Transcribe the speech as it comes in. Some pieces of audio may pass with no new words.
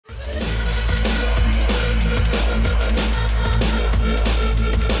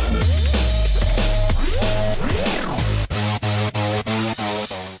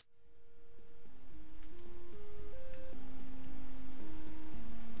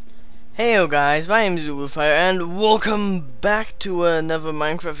Heyo guys, my name is Fire and welcome back to another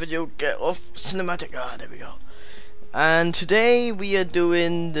Minecraft video. Get off cinematic. There we go. And today we are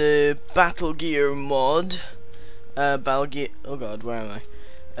doing the BattleGear mod. BattleGear. Oh god, where am I?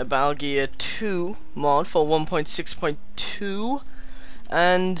 A BattleGear 2 mod for 1.6.2.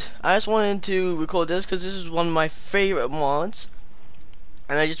 And I just wanted to record this because this is one of my favorite mods.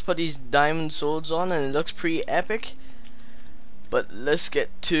 And I just put these diamond swords on and it looks pretty epic. But let's get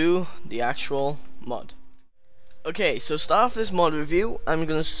to the actual mod. Okay, so start off this mod review. I'm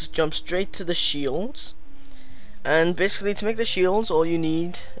gonna jump straight to the shields. And basically, to make the shields, all you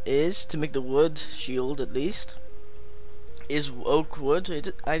need is to make the wood shield, at least, is oak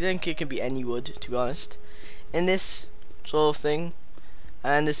wood. I think it can be any wood, to be honest, in this sort of thing.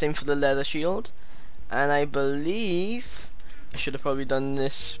 And the same for the leather shield. And I believe I should have probably done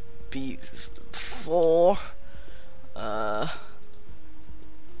this before.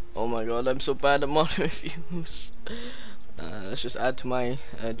 Oh my god, I'm so bad at mod reviews. Let's just add to my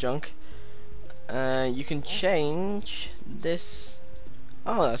junk. You can change this.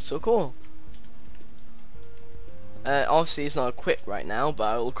 Oh, that's so cool. Obviously it's not equipped right now, but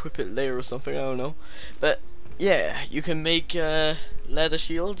I'll equip it later or something, I don't know. But yeah, you can make leather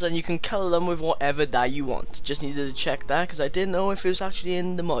shields and you can color them with whatever dye you want. Just needed to check that because I didn't know if it was actually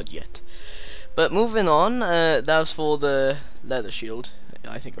in the mod yet. But moving on, that was for the leather shield.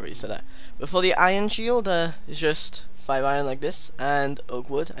 I think I already said that. But for the iron shield, it's just 5 iron like this and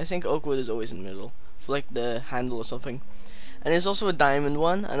oak wood. I think oak wood is always in the middle for like the handle or something. And there's also a diamond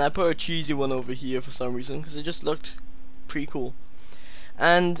one, and I put a cheesy one over here for some reason because it just looked pretty cool.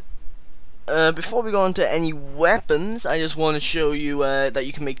 And before we go on to any weapons, I just want to show you that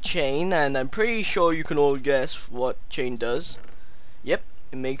you can make chain, and I'm pretty sure you can all guess what chain does. Yep,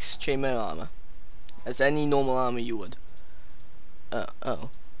 it makes chainmail armor, as any normal armor you would. Oh,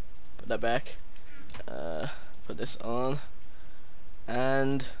 put that back, put this on,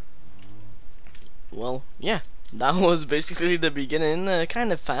 and well, yeah, that was basically the beginning.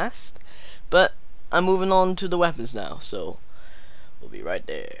 Kind of fast, but I'm moving on to the weapons now, so we'll be right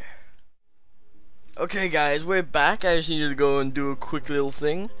there. Okay guys, we're back. I just needed to go and do a quick little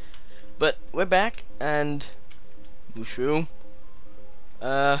thing, but we're back, and Mushu,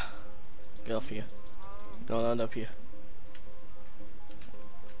 get off here. No, not up here.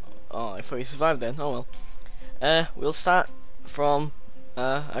 Oh, I thought you survived then. Oh well. We'll start from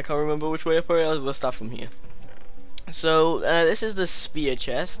I can't remember which way I put it. We'll start from here. So this is the spear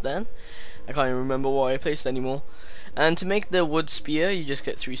chest then. I can't even remember what I placed anymore. And to make the wood spear, you just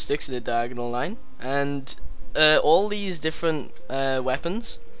get 3 sticks in a diagonal line. And all these different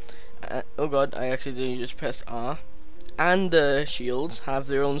weapons. Oh god, I actually just pressed R. And the shields have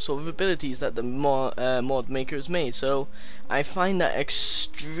their own sort of abilities that the mod makers made, so I find that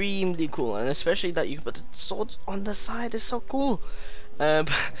extremely cool, and especially that you can put the swords on the side is so cool.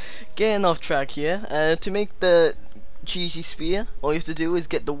 Getting off track here, to make the cheesy spear, all you have to do is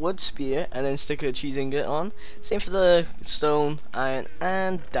get the wood spear and then stick a cheese ingot on. Same for the stone, iron,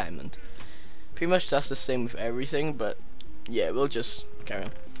 and diamond. Pretty much that's the same with everything, but yeah, we'll just carry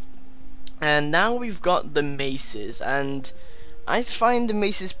on. And now we've got the maces, and I find the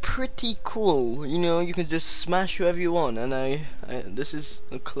maces pretty cool. You know, you can just smash whoever you want, and this is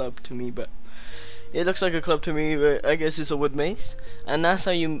a club to me, but it looks like a club to me, but I guess it's a wood mace. And that's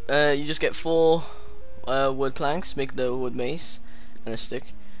how you just get 4 wood planks, make the wood mace, and a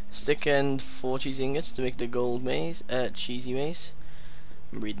stick and 4 cheesy ingots to make the gold mace, cheesy mace.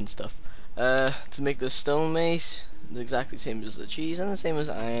 I'm reading stuff. To make the stone mace, it's exactly the same as the cheese, and the same as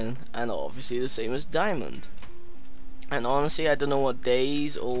iron, and obviously the same as diamond. And honestly, I don't know what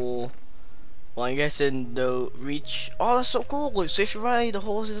days or, well, I guess in the reach. Oh, that's so cool! So if you ride the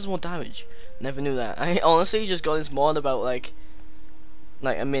horse, it does more damage. Never knew that. I honestly just got this mod about like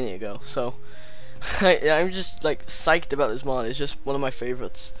a minute ago, so I'm just like psyched about this mod. It's just one of my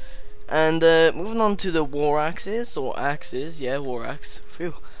favorites. And moving on to the war axes, or axes, yeah, war axe.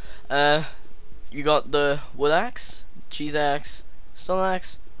 Phew. You got the wood axe, cheese axe, stone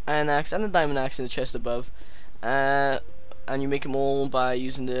axe, iron axe, and the diamond axe in the chest above. And you make them all by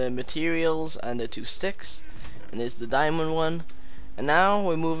using the materials and the 2 sticks. And there's the diamond one. And now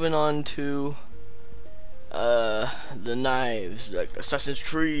we're moving on to the knives, like Assassin's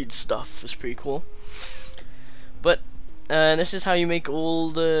Creed stuff. It's pretty cool. But this is how you make all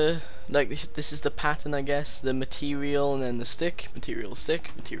the, like, this is the pattern, I guess. The material and then the stick, material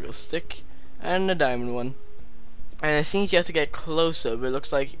stick, material stick, and the diamond one. And it seems you have to get closer, but it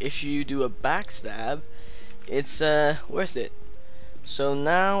looks like if you do a backstab, it's worth it. So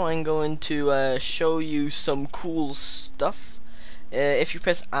now I'm going to show you some cool stuff, If you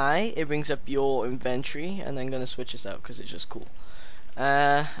press I, it brings up your inventory, and I'm gonna switch this out because it's just cool.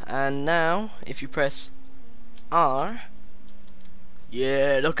 And now, if you press R,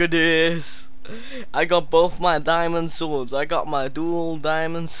 yeah, look at this. I got both my diamond swords. I got my dual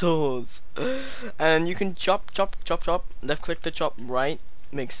diamond swords. And you can chop, chop, chop, chop. Left click to chop right.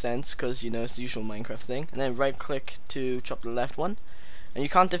 Makes sense because, you know, it's the usual Minecraft thing. And then right click to chop the left one. And you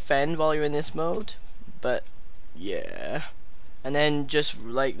can't defend while you're in this mode. But, yeah. And then just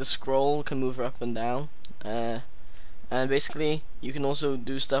like the scroll can move up and down. And basically, you can also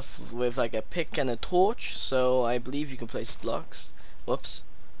do stuff with like a pick and a torch. So I believe you can place blocks. Whoops.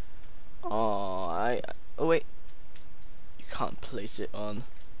 Oh, oh wait. You can't place it on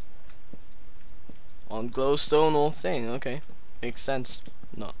glowstone or thing. Okay, makes sense.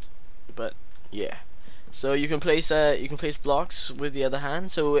 Not, but yeah. So you can place blocks with the other hand.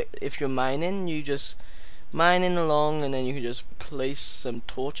 So if you're mining, you just mining along, and then you can just place some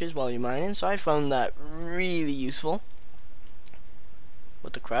torches while you're mining. So I found that really useful.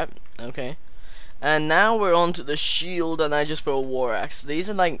 What the crap? Okay. And now we're on to the shield, and I just put a war axe. These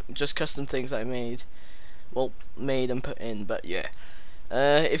are like just custom things I made. Well, made and put in, but yeah.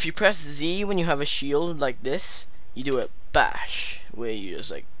 If you press Z when you have a shield like this, you do a bash, where you just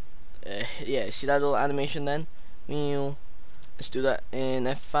like, yeah, see that little animation then? Meow. Let's do that in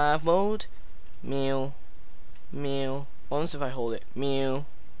F5 mode. Meow. Meow. What happens if I hold it? Meow.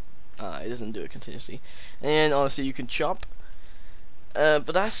 It doesn't do it continuously. And honestly, you can chop. But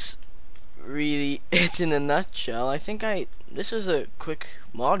that's really it in a nutshell. I think this was a quick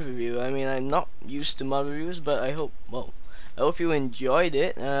mod review. I mean, I'm not used to mod reviews, but I hope you enjoyed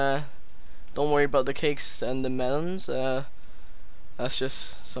it. Don't worry about the cakes and the melons. That's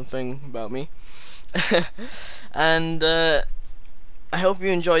just something about me. And I hope you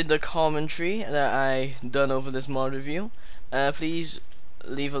enjoyed the commentary that I done over this mod review. Please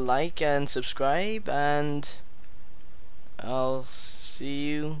leave a like and subscribe, and I'll see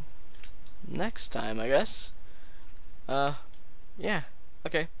you next time, I guess. Yeah,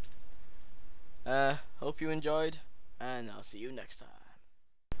 okay. Hope you enjoyed, and I'll see you next time.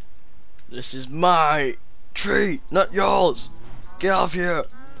 This is my tree, not yours. Get off here.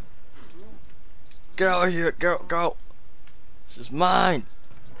 Get out of here. Go. This is mine.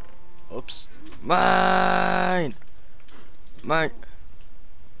 Oops. Mine. Mine.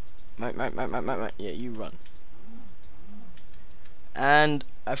 Yeah, you run. And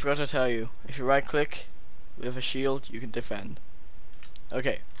I forgot to tell you, if you right click with a shield, you can defend.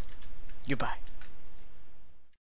 Okay. Goodbye.